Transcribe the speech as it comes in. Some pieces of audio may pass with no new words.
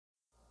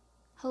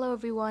Hello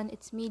everyone,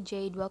 it's me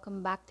Jade.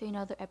 Welcome back to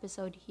another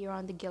episode here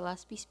on the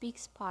Gillespie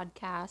Speaks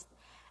podcast.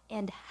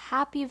 And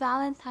happy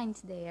Valentine's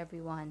Day,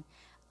 everyone.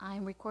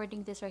 I'm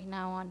recording this right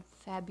now on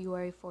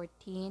February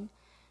 14.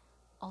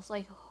 Also,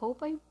 I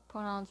hope I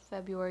pronounced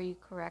February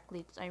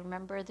correctly because I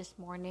remember this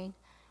morning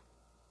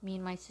me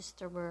and my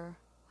sister were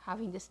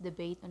having this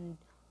debate on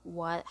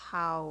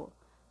how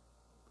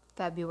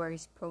February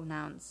is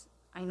pronounced.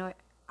 I know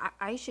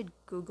I should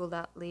Google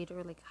that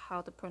later, like how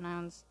to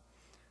pronounce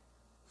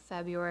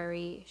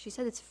February. She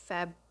said it's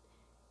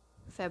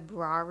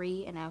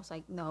February, and I was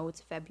like, no, it's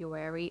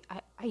February.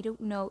 I don't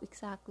know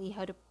exactly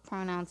how to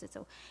pronounce it,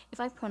 so if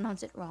I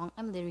pronounce it wrong,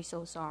 I'm literally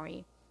so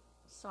sorry.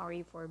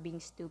 Sorry for being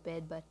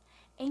stupid, but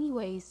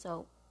anyway,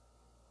 so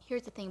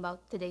here's the thing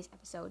about today's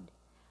episode.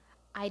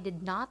 I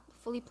did not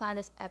fully plan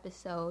this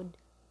episode.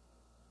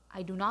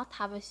 I do not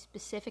have a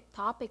specific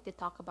topic to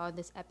talk about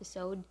this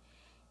episode,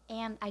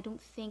 and I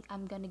don't think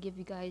I'm gonna give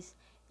you guys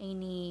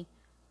any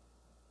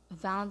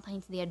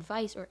Valentine's Day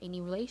advice or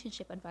any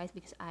relationship advice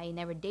because I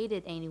never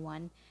dated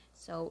anyone.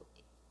 So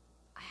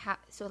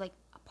like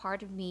a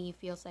part of me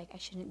feels like I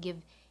shouldn't give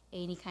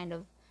any kind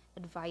of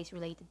advice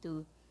related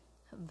to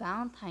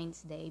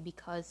Valentine's Day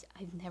because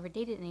I've never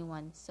dated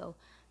anyone. So,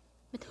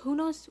 but who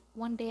knows?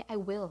 One day I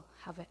will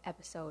have an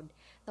episode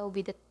that will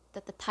be that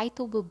the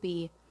title will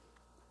be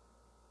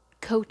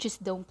 "Coaches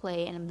Don't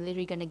Play," and I'm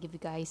literally gonna give you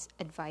guys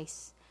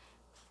advice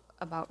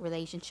about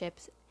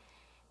relationships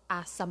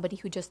as somebody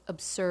who just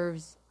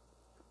observes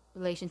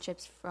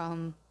relationships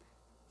from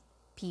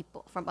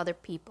other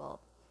people,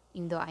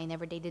 even though I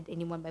never dated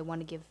anyone. But I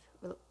want to give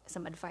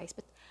some advice,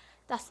 but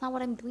that's not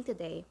what I'm doing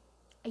today.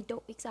 I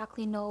don't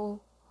exactly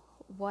know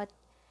what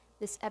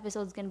this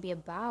episode is going to be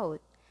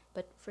about,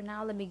 but for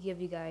now, let me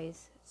give you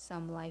guys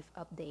some life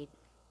update.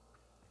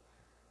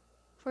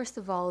 First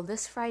of all,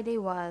 last Friday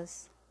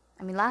was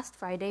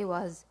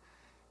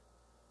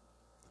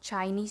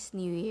Chinese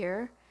New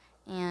Year,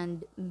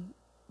 and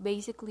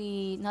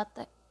basically not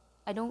that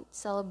I don't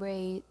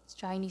celebrate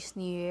Chinese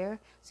New Year.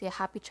 So yeah,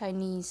 happy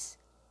Chinese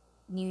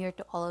New Year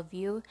to all of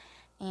you.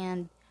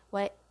 And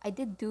what I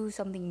did do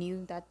something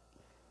new that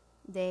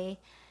day.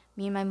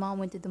 Me and my mom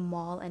went to the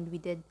mall and we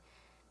did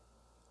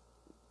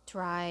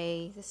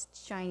try this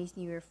Chinese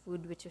New Year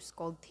food, which was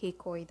called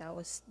takeaway. That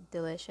was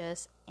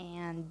delicious,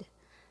 and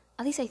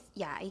at least I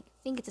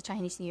think it's a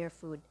Chinese New Year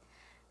food.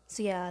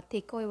 So yeah,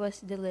 takeaway was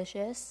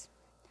delicious.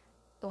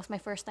 It was my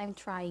first time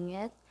trying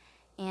it,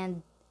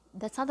 and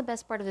that's not the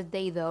best part of the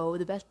day though.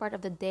 The best part of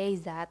the day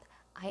is that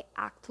I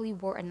actually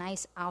wore a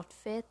nice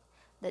outfit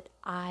that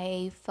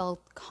I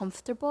felt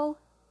comfortable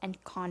and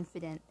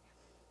confident.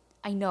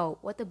 I know in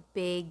what a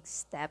big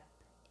step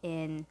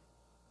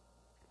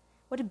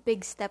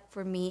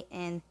for me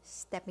in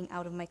stepping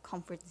out of my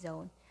comfort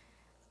zone,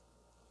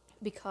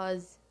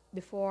 because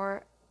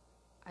before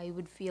I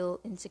would feel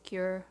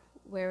insecure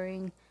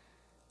wearing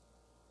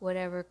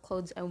whatever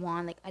clothes I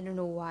want. Like, I don't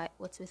know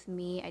what's with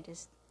me.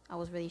 I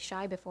was really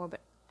shy before, but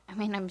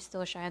I'm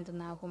still shy until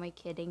now. Who am I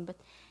kidding? But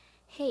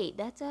hey,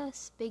 that's a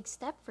big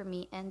step for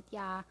me, and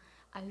yeah,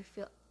 I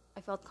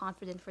felt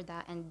confident for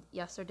that. And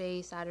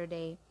yesterday,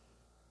 Saturday,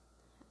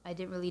 I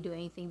didn't really do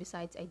anything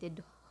besides I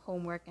did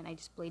homework and I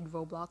just played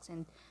Roblox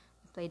and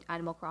played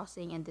Animal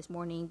Crossing. And this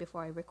morning,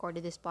 before I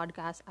recorded this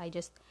podcast,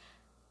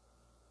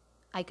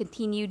 I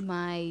continued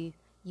my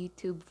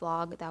YouTube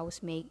vlog that I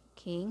was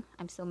making.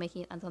 I'm still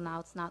making it until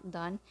now. It's not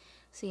done.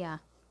 So yeah,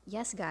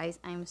 yes guys,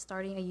 I'm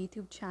starting a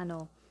YouTube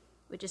channel,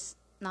 which is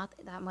not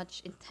that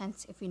much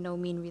intense if you know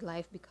me in real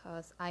life,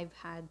 because I've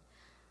had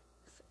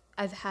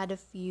a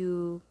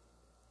few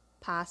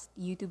past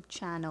YouTube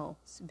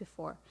channels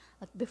before.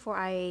 Like before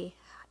I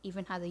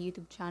even had a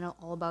YouTube channel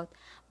all about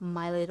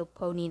My Little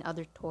Pony and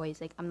other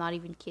toys. Like, I'm not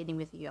even kidding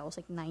with you. I was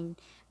like 9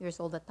 years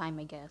old at the time,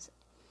 I guess.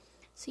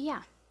 So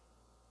yeah,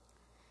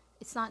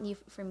 it's not new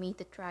for me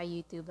to try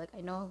YouTube. Like,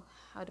 I know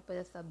how to put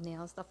a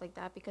thumbnail, stuff like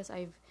that, because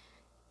I've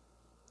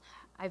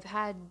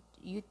had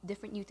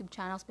different YouTube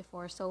channels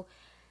before. So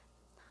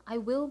I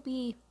will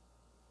be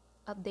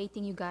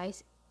updating you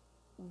guys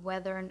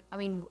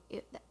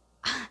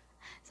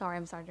sorry,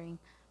 I'm stuttering.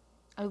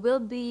 I will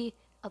be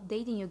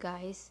updating you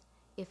guys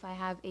if I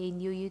have a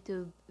new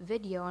YouTube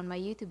video on my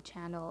YouTube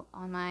channel.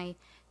 On my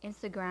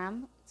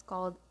Instagram, it's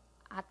called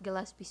at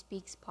Gillespie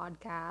Speaks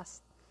Podcast.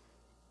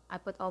 I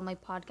put all my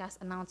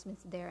podcast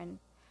announcements there, and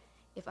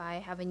if I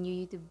have a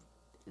new YouTube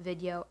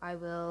video, I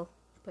will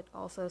put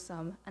also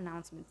some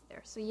announcements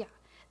there. So yeah,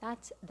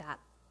 that's that.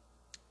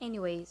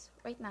 Anyways,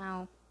 right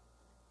now,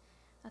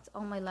 that's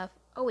all my life.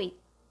 Oh wait,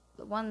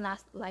 one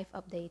last life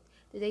update.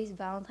 Today's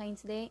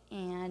Valentine's Day,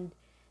 and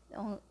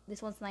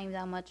this one's not even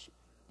that much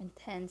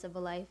intense of a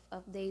life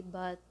update,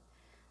 but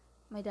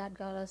my dad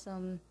got us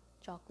some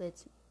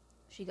chocolates.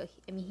 He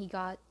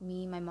got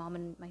me, my mom,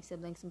 and my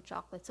siblings some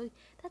chocolates. So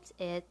that's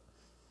it.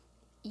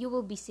 You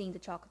will be seeing the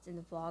chocolates in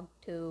the vlog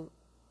too.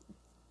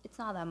 It's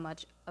not that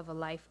much of a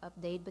life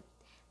update, but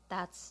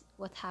that's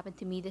what happened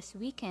to me this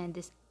weekend,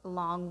 this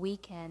long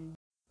weekend.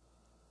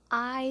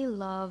 I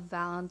love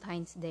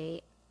Valentine's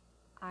Day.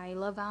 I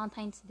love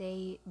Valentine's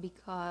Day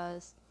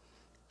because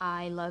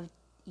I love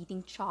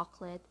eating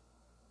chocolate,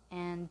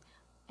 and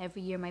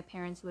every year my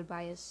parents would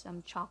buy us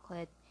some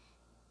chocolate.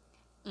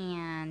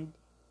 And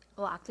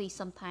well, actually,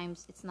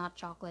 sometimes it's not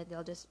chocolate,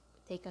 they'll just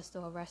take us to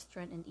a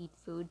restaurant and eat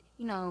food.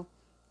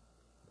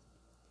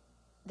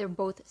 They're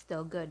both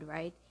still good,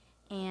 right?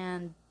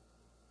 And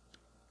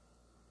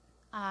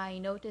I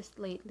noticed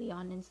lately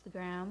on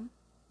Instagram,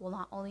 well,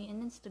 not only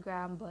in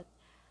Instagram, but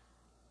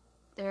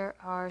there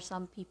are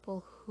some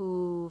people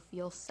who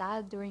feel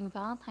sad during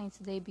Valentine's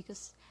Day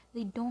because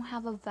they don't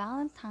have a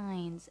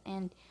Valentine's.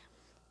 And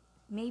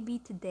maybe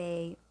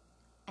today,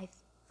 I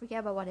forget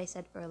about what I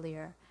said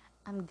earlier.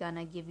 I'm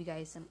gonna give you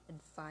guys some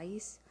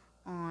advice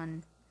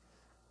on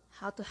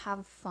how to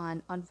have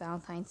fun on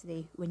Valentine's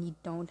Day when you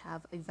don't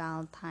have a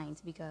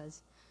Valentine's,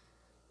 because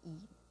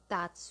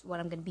that's what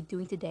I'm gonna be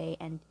doing today.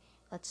 And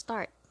let's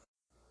start.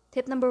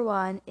 Tip number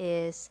one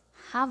is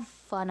have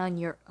fun on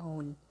your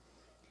own.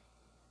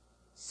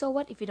 So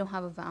what if you don't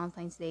have a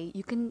Valentine's Day?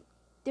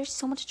 There's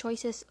so much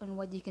choices on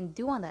what you can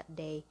do on that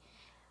day.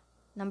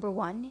 Number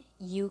one,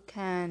 you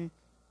can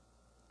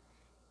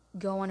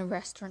go on a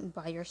restaurant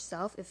by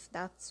yourself if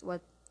that's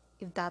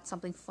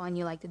something fun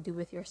you like to do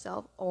with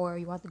yourself, or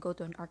you want to go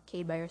to an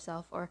arcade by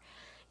yourself, or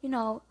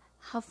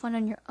have fun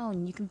on your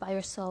own. You can buy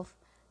yourself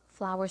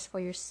flowers for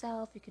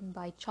yourself, you can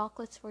buy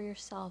chocolates for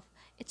yourself.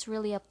 It's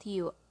really up to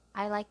you.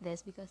 I like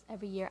this because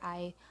every year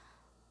I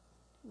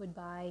would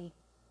buy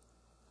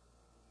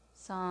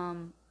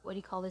some, what do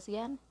you call this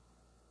again?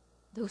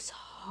 Those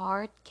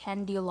heart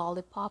candy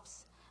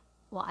lollipops.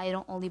 Well, I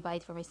don't only buy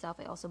it for myself,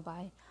 I also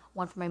buy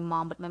one for my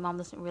mom, but my mom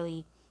doesn't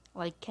really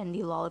like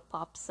candy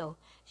lollipops, so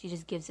she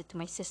just gives it to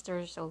my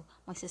sister, so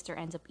my sister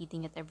ends up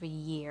eating it every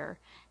year.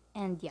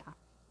 And yeah,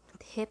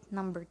 tip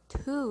number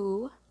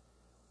two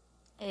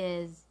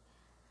is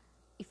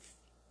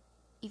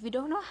if you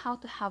don't know how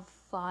to have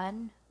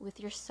fun with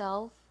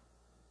yourself,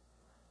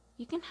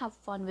 you can have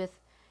fun with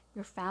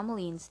your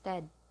family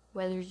instead.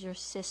 Whether it's your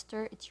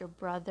sister, it's your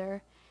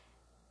brother,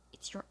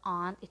 it's your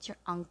aunt, it's your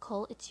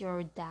uncle, it's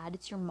your dad,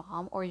 it's your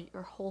mom, or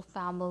your whole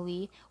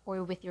family,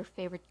 or with your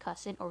favorite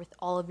cousin, or with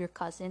all of your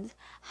cousins.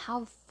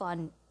 Have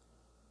fun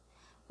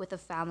with a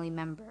family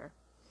member.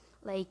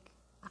 Like,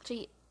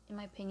 actually, in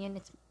my opinion,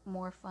 it's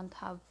more fun to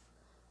have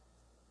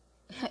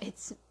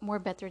it's more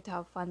better to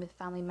have fun with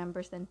family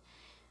members than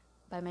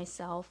by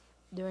myself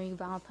during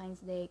Valentine's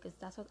Day, because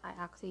that's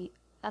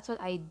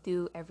what I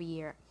do every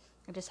year.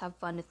 I just have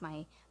fun with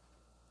my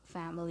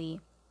family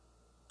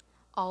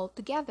all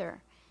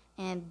together,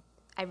 and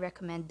I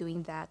recommend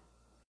doing that.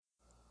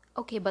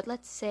 Okay, but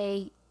let's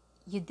say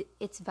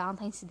it's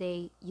Valentine's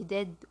Day, you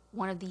did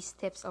one of these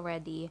tips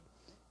already,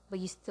 but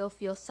you still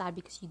feel sad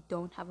because you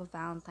don't have a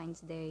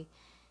Valentine's Day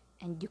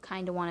and you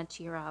kind of want to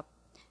cheer up.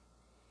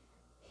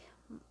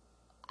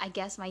 I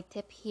guess my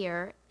tip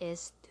here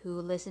is to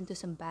listen to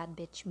some bad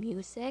bitch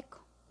music.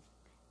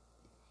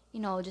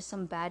 Just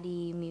some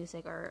baddie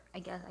music, or I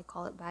guess I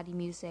call it baddie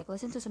music.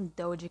 Listen to some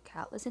Doja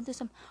Cat, listen to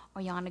some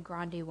Ariana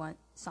Grande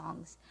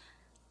songs.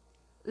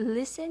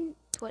 Listen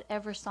to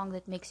whatever song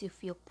that makes you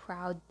feel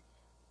proud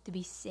to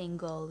be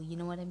single. You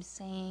know what I'm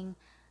saying?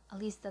 At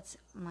least that's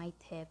my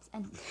tips.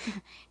 And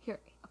here,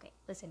 okay,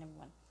 listen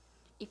everyone.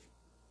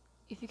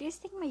 If you guys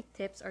think my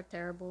tips are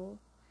terrible,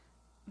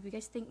 if you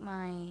guys think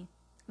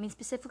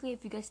specifically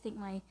if you guys think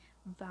my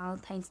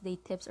Valentine's Day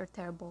tips are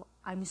terrible,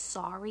 I'm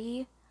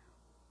sorry,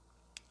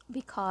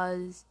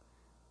 because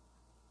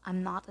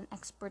I'm not an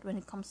expert when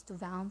it comes to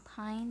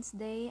Valentine's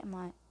Day. I'm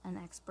not an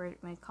expert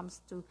when it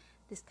comes to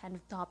this kind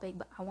of topic,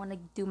 but I want to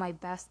do my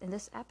best in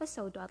this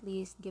episode to at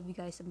least give you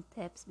guys some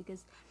tips,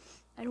 because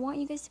I don't want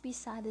you guys to be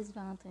sad this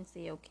Valentine's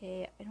Day,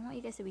 okay? I don't want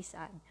you guys to be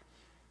sad.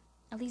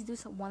 At least do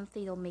some one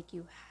thing that'll make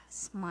you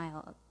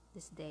smile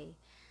this day.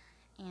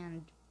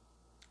 And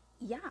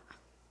yeah,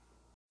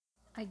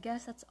 I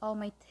guess that's all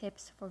my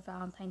tips for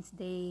Valentine's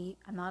Day.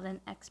 I'm not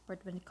an expert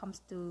when it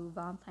comes to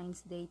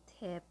Valentine's Day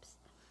tips,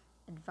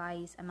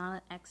 advice. I'm not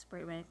an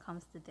expert when it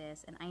comes to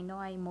this. And I know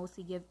I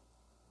mostly give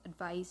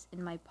advice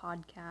in my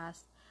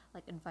podcast,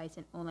 like advice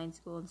in online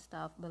school and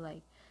stuff, but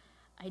like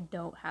I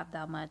don't have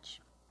that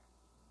much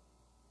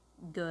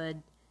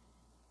good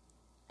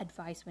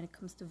advice when it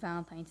comes to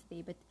Valentine's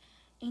Day. But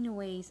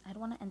anyways, I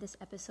don't want to end this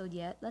episode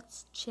yet.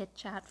 Let's chit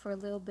chat for a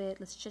little bit.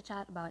 Let's chit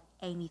chat about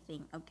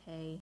anything,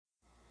 okay?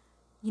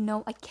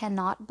 I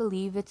cannot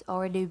believe it's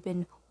already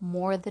been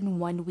more than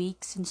 1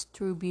 week since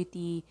True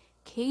Beauty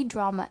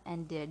K-drama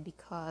ended,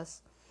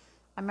 because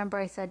I remember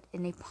I said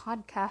in a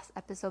podcast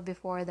episode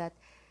before that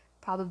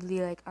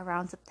probably like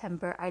around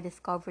September I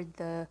discovered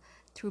the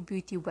True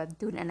Beauty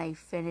webtoon and I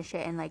finished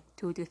it in like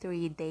 2 to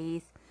 3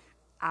 days.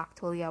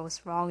 Actually, I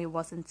was wrong. It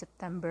wasn't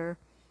September.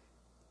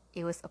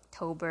 It was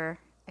October.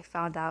 I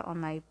found out on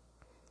my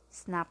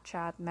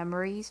Snapchat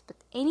memories. But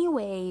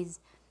anyways,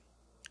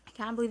 I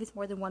can't believe it's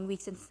more than 1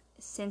 week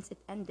since it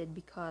ended,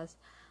 because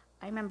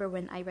I remember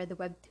when I read the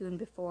webtoon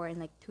before in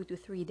like 2 to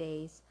 3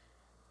 days,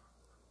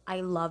 I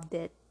loved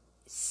it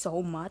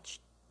so much.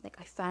 Like,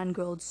 I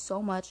fangirled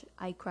so much.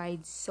 I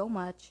cried so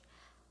much.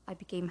 I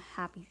became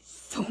happy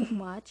so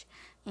much.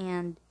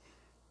 And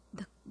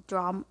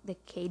the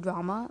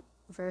K-drama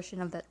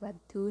version of that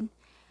webtoon,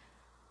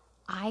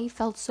 I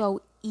felt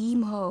so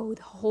emo.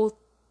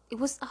 It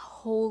was a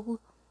whole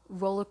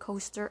roller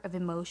coaster of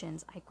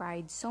emotions. I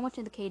cried so much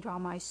in the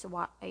K-drama. I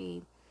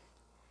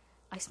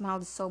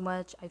smiled so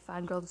much. I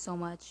fangirled so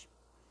much.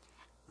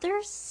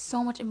 There's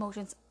so much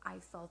emotions I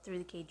felt through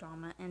the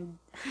K-drama, and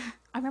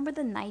I remember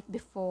the night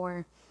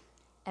before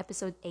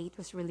episode 8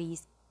 was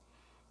released,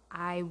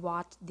 I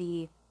watched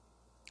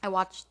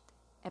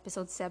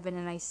episode 7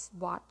 and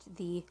watched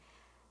the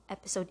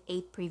episode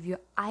 8 preview.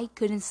 I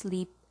couldn't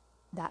sleep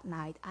that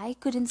night. I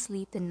couldn't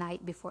sleep the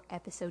night before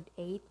episode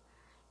 8,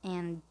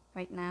 and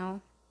right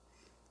now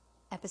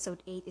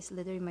episode 8 is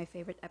literally my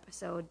favorite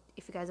episode.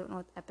 If you guys don't know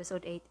what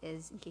episode 8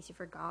 is, in case you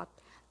forgot,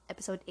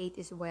 episode 8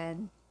 is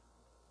when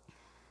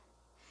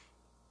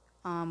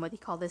what do you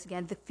call this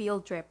again? The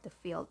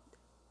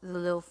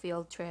little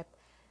field trip,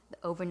 the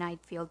overnight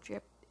field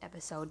trip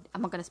episode.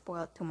 I'm not gonna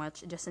spoil it too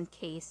much, just in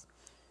case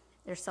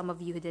there's some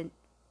of you who didn't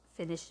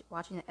finish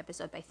watching the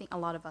episode, but I think a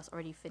lot of us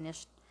already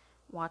finished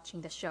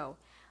watching the show.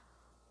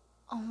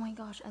 Oh my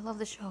gosh, I love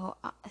the show.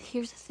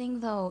 Here's the thing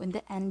though, in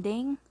the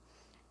ending,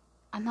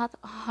 I'm not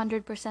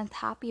 100%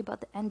 happy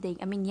about the ending.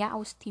 I mean, yeah, I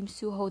was Team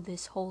Suho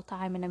this whole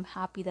time, and I'm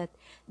happy that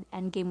the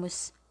end game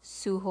was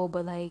Suho,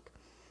 but like,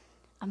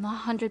 I'm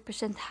not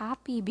 100%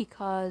 happy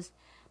because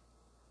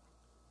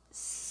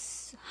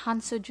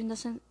Han Seo-jun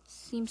doesn't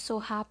seem so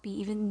happy,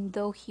 even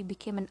though he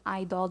became an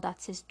idol.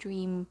 That's his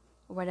dream,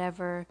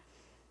 whatever.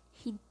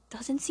 He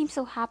doesn't seem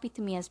so happy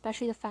to me,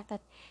 especially the fact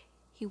that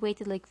he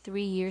waited like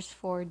 3 years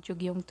for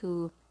Jugyong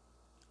to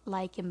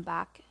like him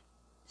back.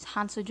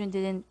 Han Seo-jun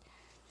didn't.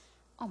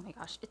 Oh my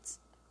gosh, it's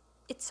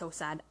so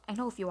sad. I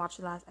know if you watched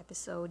the last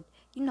episode,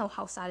 you know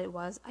how sad it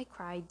was. I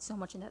cried so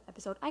much in that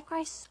episode. I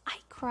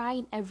cry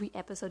in every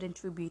episode in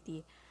True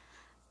Beauty.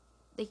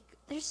 Like,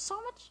 there's so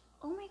much.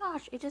 Oh my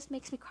gosh, it just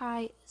makes me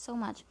cry so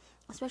much,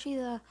 especially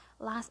the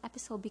last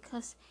episode,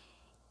 because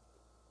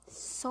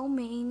so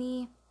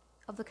many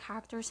of the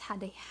characters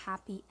had a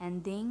happy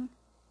ending.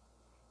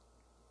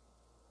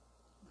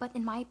 But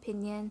in my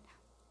opinion,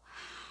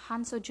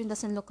 Han Seo-jun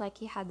doesn't look like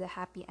he had a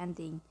happy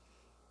ending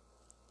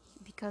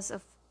because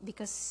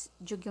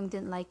Jugyong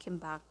didn't like him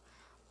back.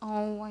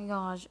 Oh my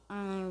gosh,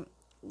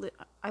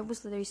 I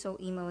was literally so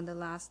emo in the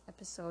last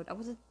episode. I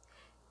wasn't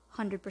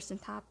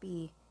 100%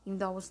 happy, even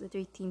though I was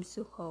literally Team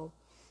Suho.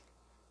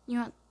 You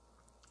know,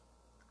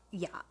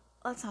 yeah,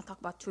 let's not talk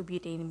about True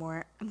Beauty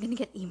anymore. I'm gonna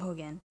get emo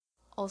again.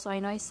 Also, I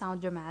know I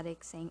sound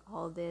dramatic saying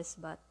all this,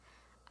 but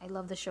I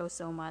love the show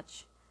so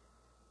much.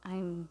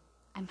 I'm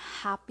I'm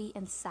happy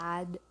and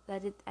sad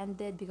that it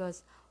ended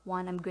because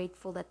one, I'm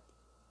grateful that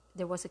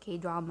there was a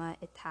K-drama,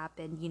 it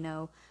happened,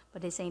 but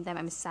at the same time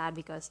I'm sad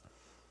because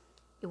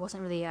it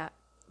wasn't really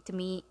to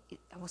me,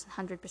 I wasn't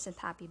 100%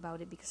 happy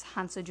about it because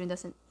Han Seo-jun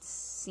doesn't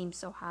seem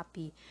so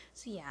happy.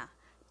 So yeah,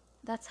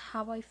 that's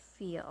how I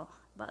feel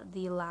about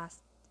the last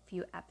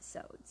few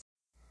episodes.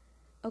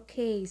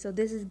 Okay, so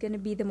this is gonna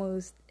be the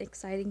most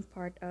exciting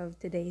part of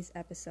today's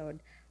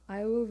episode.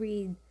 I will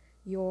read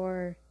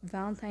your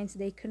Valentine's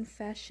Day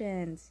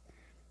confessions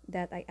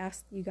that I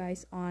asked you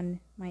guys on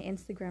my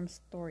Instagram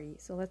story.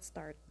 So let's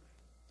start.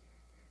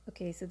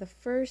 Okay, so the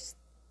first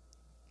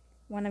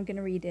one I'm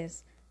gonna read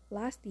is,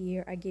 last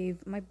year I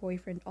gave my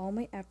boyfriend all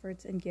my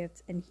efforts and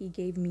gifts and he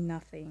gave me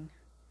nothing.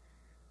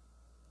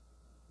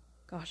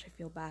 Gosh, I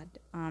feel bad.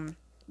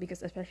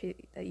 Because especially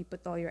that you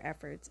put all your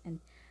efforts, and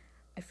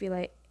I feel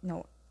like,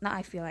 no, not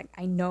I feel like,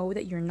 I know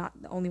that you're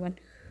not the only one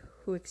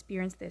who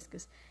experienced this,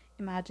 because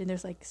imagine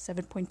there's like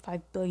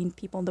 7.5 billion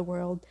people in the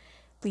world.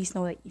 Please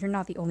know that you're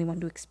not the only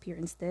one who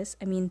experienced this.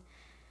 I mean,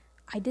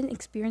 I didn't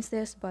experience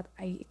this, but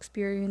I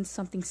experienced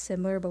something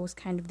similar, but was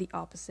kind of the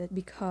opposite,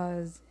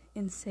 because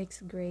in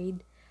 6th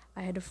grade,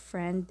 I had a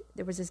friend.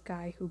 There was this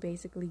guy who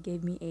basically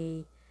gave me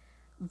a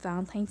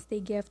Valentine's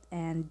Day gift,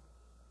 and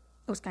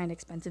it was kind of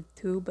expensive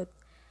too, but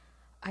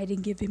I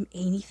didn't give him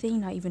anything,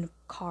 not even a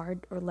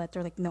card or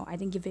letter. Like, no, I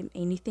didn't give him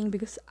anything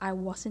because I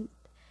wasn't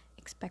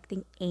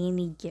expecting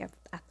any gift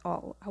at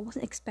all. I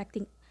wasn't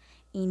expecting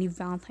any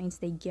Valentine's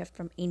Day gift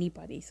from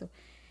anybody. So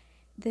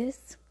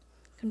this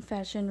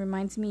confession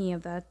reminds me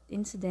of that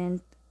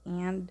incident,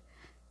 and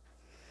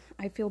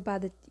I feel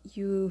bad that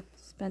you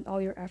spent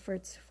all your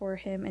efforts for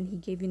him and he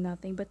gave you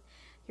nothing. But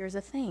here's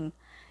the thing.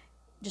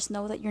 Just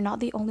know that you're not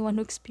the only one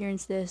who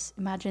experienced this.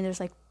 Imagine there's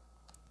like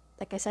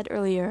I said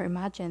earlier,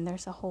 imagine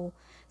there's a whole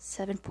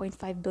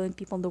 7.5 billion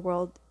people in the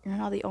world. You're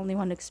not the only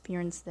one to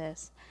experience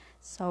this.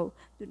 So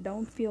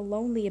don't feel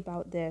lonely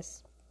about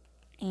this.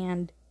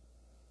 And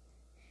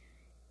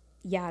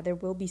yeah, there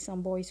will be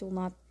some boys who will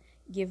not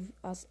give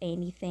us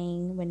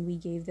anything when we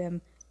gave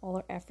them all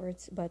our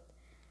efforts, but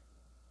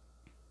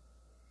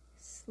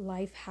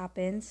life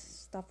happens,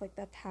 stuff like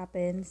that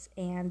happens,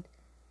 and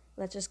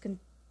let's just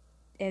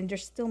and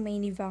there's still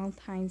many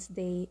Valentine's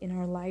Day in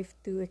our life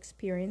to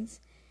experience,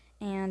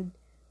 and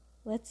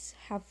let's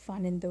have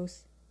fun in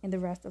the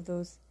rest of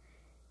those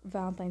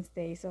Valentine's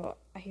Day. So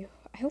I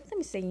hope what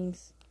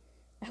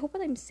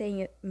I'm saying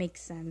it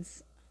makes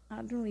sense.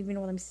 I don't even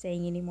know what I'm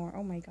saying anymore.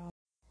 Oh my god.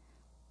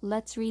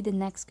 let's read the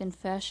next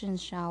confession,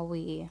 shall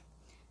we?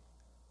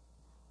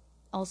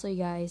 Also,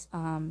 guys,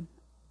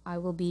 I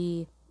will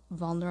be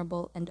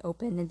vulnerable and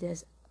open in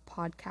this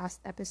podcast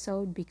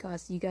episode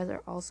because you guys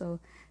are also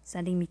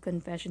sending me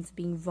confessions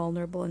being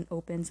vulnerable and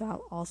open, so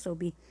I'll also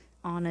be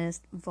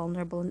honest,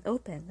 vulnerable, and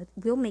open.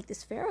 We'll make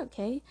this fair,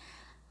 okay?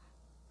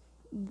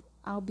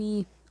 I'll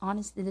be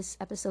honest in this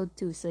episode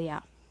too, so yeah.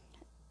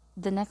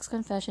 The next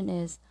confession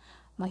is,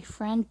 my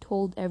friend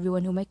told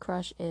everyone who my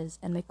crush is,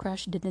 and my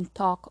crush didn't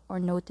talk or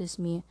notice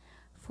me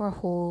for a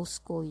whole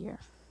school year.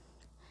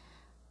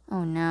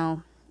 Oh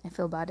no, I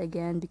feel bad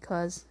again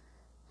because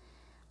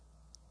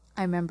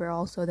I remember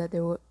also that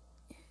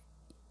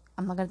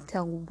I'm not gonna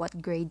tell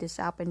what grade this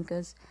happened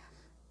because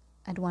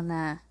I don't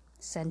wanna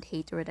send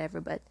hate or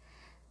whatever, but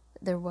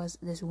there was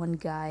this one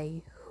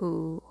guy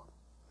who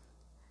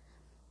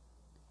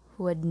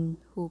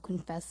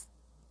confessed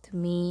to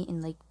me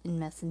in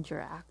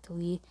Messenger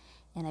actually,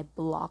 and I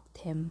blocked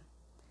him.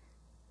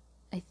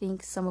 I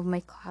think some of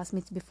my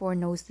classmates before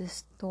knows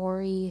this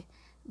story,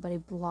 but I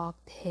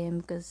blocked him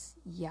because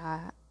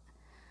yeah,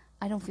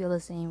 I don't feel the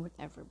same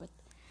whatever. But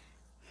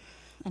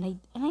and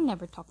I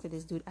never talk to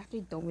this dude. I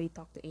actually don't really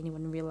talk to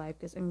anyone in real life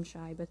because I'm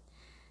shy, but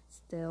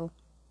still,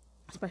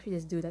 especially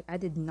this dude, like I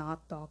did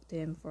not talk to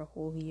him for a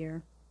whole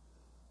year.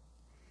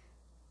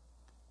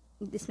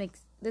 This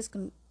makes this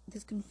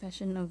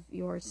confession of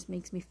yours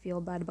makes me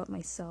feel bad about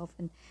myself,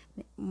 and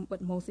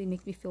but mostly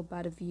makes me feel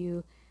bad of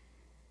you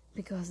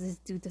because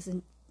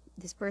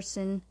this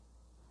person,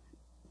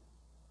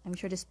 I'm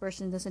sure this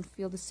person doesn't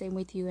feel the same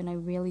way to you, and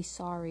I'm really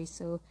sorry.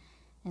 So,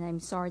 and I'm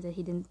sorry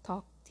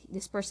that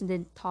this person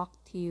didn't talk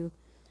to you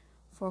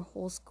for a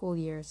whole school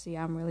year. So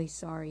yeah, I'm really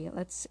sorry.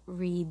 Let's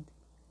read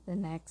the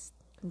next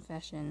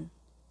confession.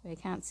 Wait,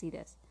 I can't see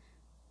this.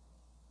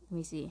 Let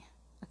me see.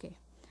 Okay.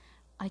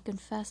 I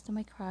confessed to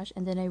my crush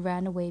and then I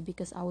ran away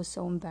because I was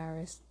so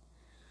embarrassed.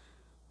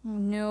 Oh,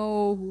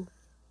 no.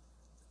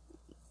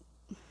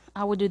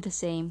 I would do the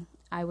same.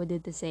 I would do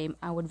the same.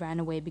 I would run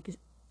away because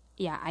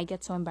yeah, I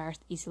get so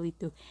embarrassed easily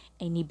to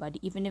anybody.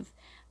 Even if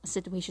a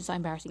situation is so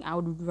embarrassing, I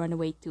would run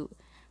away too.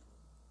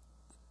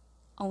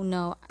 Oh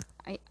no.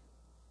 I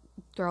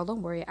Girl,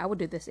 don't worry. I would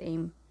do the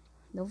same.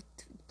 No,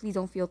 please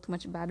don't feel too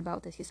much bad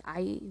about this because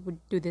I would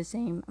do the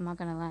same. I'm not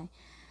gonna lie.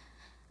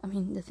 I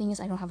mean, the thing is,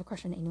 I don't have a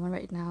crush on anyone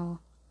right now.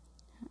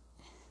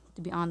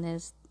 To be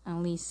honest, I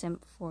only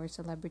simp for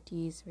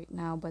celebrities right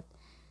now, but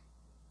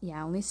yeah,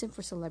 I only simp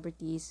for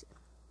celebrities.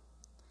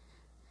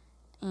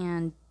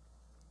 And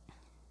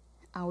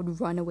I would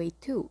run away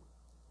too.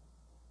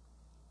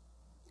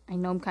 I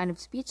know I'm kind of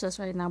speechless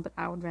right now, but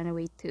I would run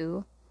away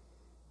too.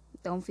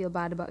 Don't feel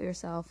bad about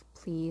yourself,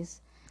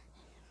 please.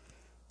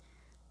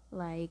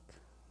 Like,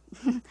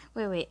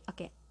 wait,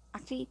 okay.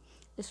 Actually,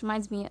 this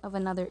reminds me of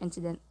another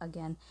incident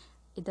again.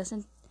 It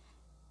doesn't,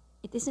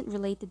 it isn't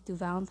related to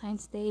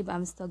Valentine's Day, but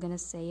I'm still gonna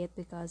say it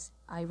because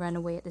I ran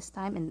away at this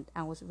time and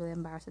I was really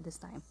embarrassed at this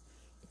time.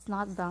 It's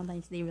not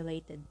Valentine's Day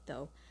related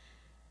though.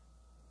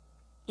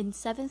 In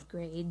 7th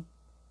grade,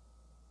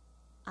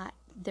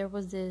 there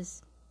was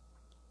this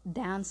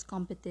dance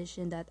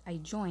competition that I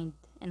joined,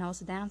 and I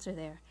was a dancer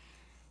there.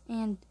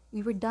 And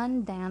we were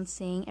done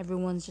dancing.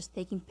 Everyone's just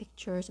taking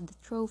pictures of the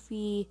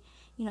trophy.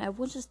 You know,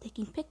 everyone's just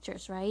taking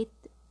pictures, right?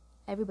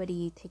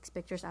 Everybody takes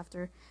pictures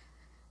after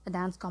a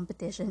dance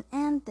competition.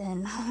 And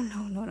then,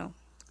 oh no.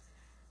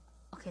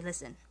 Okay,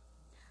 listen.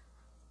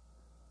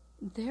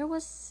 There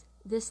was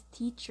this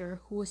teacher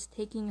who was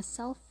taking a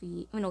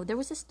selfie. Oh, no, there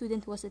was a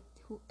student who sorry,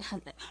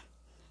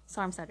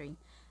 I'm stuttering.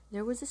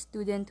 There was a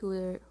student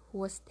who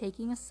was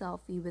taking a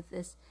selfie with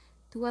this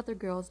two other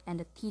girls and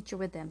a teacher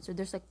with them. So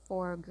there's like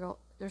four of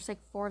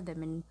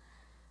them and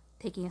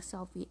taking a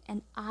selfie.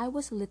 And I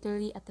was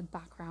literally at the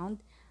background.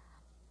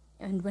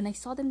 And when I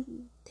saw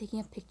them taking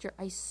a picture,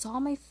 I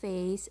saw my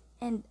face,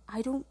 and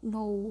I don't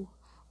know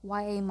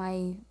why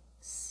my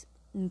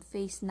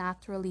face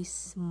naturally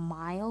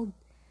smiled.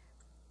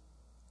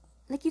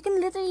 Like, you can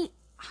literally,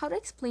 how to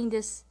explain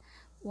this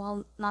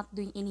while not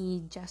doing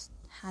any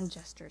hand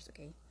gestures,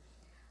 okay?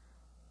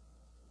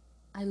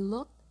 I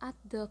looked at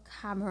the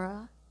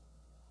camera.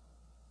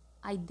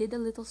 I did a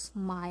little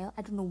smile.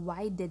 I don't know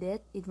why I did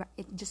it. It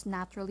just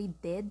naturally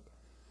did.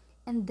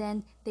 And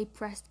then they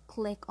pressed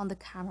click on the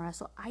camera.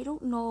 So I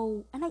don't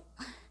know. And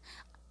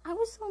I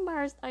was so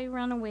embarrassed. I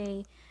ran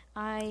away.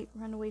 I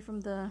ran away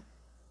from the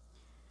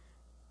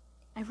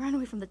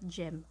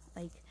gym.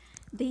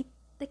 It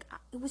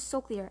was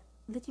so clear.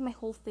 Literally my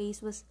whole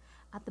face was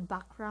at the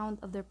background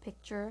of their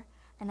picture,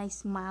 and I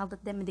smiled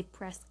at them and they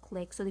pressed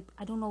click. So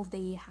I don't know if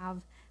they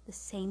have the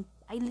same.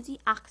 I literally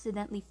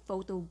accidentally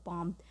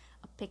photobombed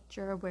a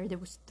picture where there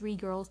was 3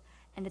 girls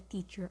and a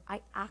teacher.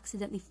 I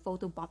accidentally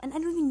photobombed, and I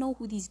don't even know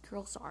who these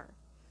girls are.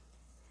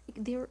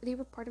 Like, they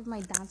were part of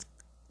my dance.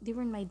 They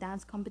were in my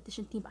dance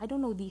competition team. I don't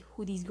know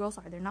who these girls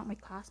are. They're not my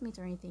classmates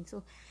or anything.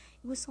 So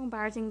it was so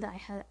embarrassing that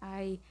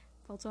I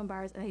felt so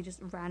embarrassed and I just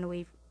ran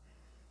away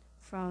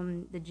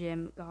from the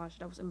gym. Gosh,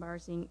 that was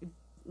embarrassing.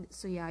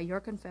 So yeah,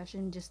 your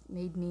confession just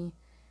made me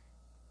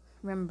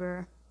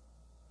remember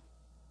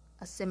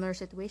a similar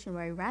situation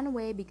where I ran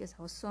away because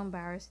I was so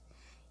embarrassed,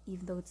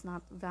 even though it's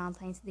not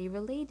Valentine's Day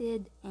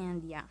related.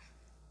 And yeah,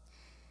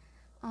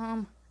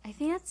 I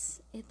think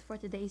that's it for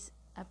today's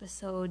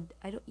episode.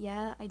 I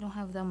don't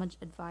have that much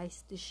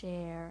advice to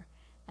share.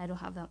 I don't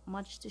have that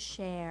much to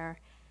share,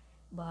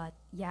 but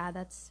yeah,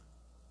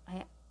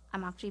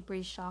 I'm actually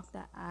pretty shocked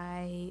that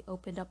I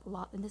opened up a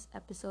lot in this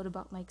episode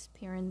about my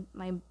experience,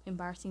 my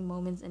embarrassing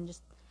moments, and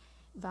just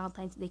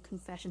Valentine's Day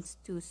confessions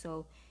too.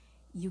 So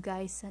you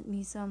guys sent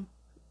me some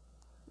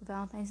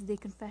Valentine's Day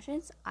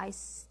confessions.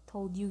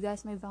 Told you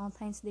guys my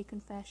Valentine's Day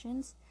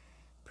confessions.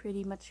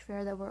 Pretty much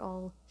fair that we're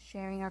all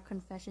sharing our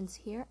confessions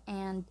here.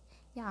 And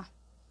yeah,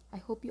 I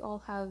hope you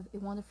all have a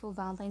wonderful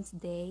Valentine's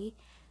Day.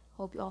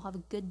 Hope you all have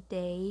a good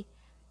day.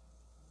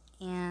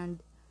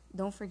 And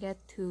don't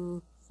forget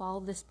to follow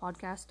this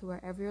podcast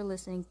wherever you're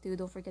listening to.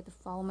 Don't forget to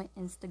follow my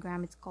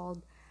Instagram. It's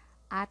called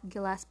at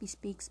Gillespie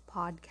Speaks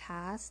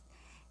Podcast.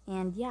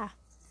 And yeah,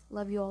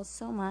 love you all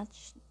so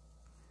much.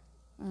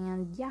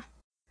 And yeah,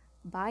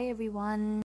 bye everyone.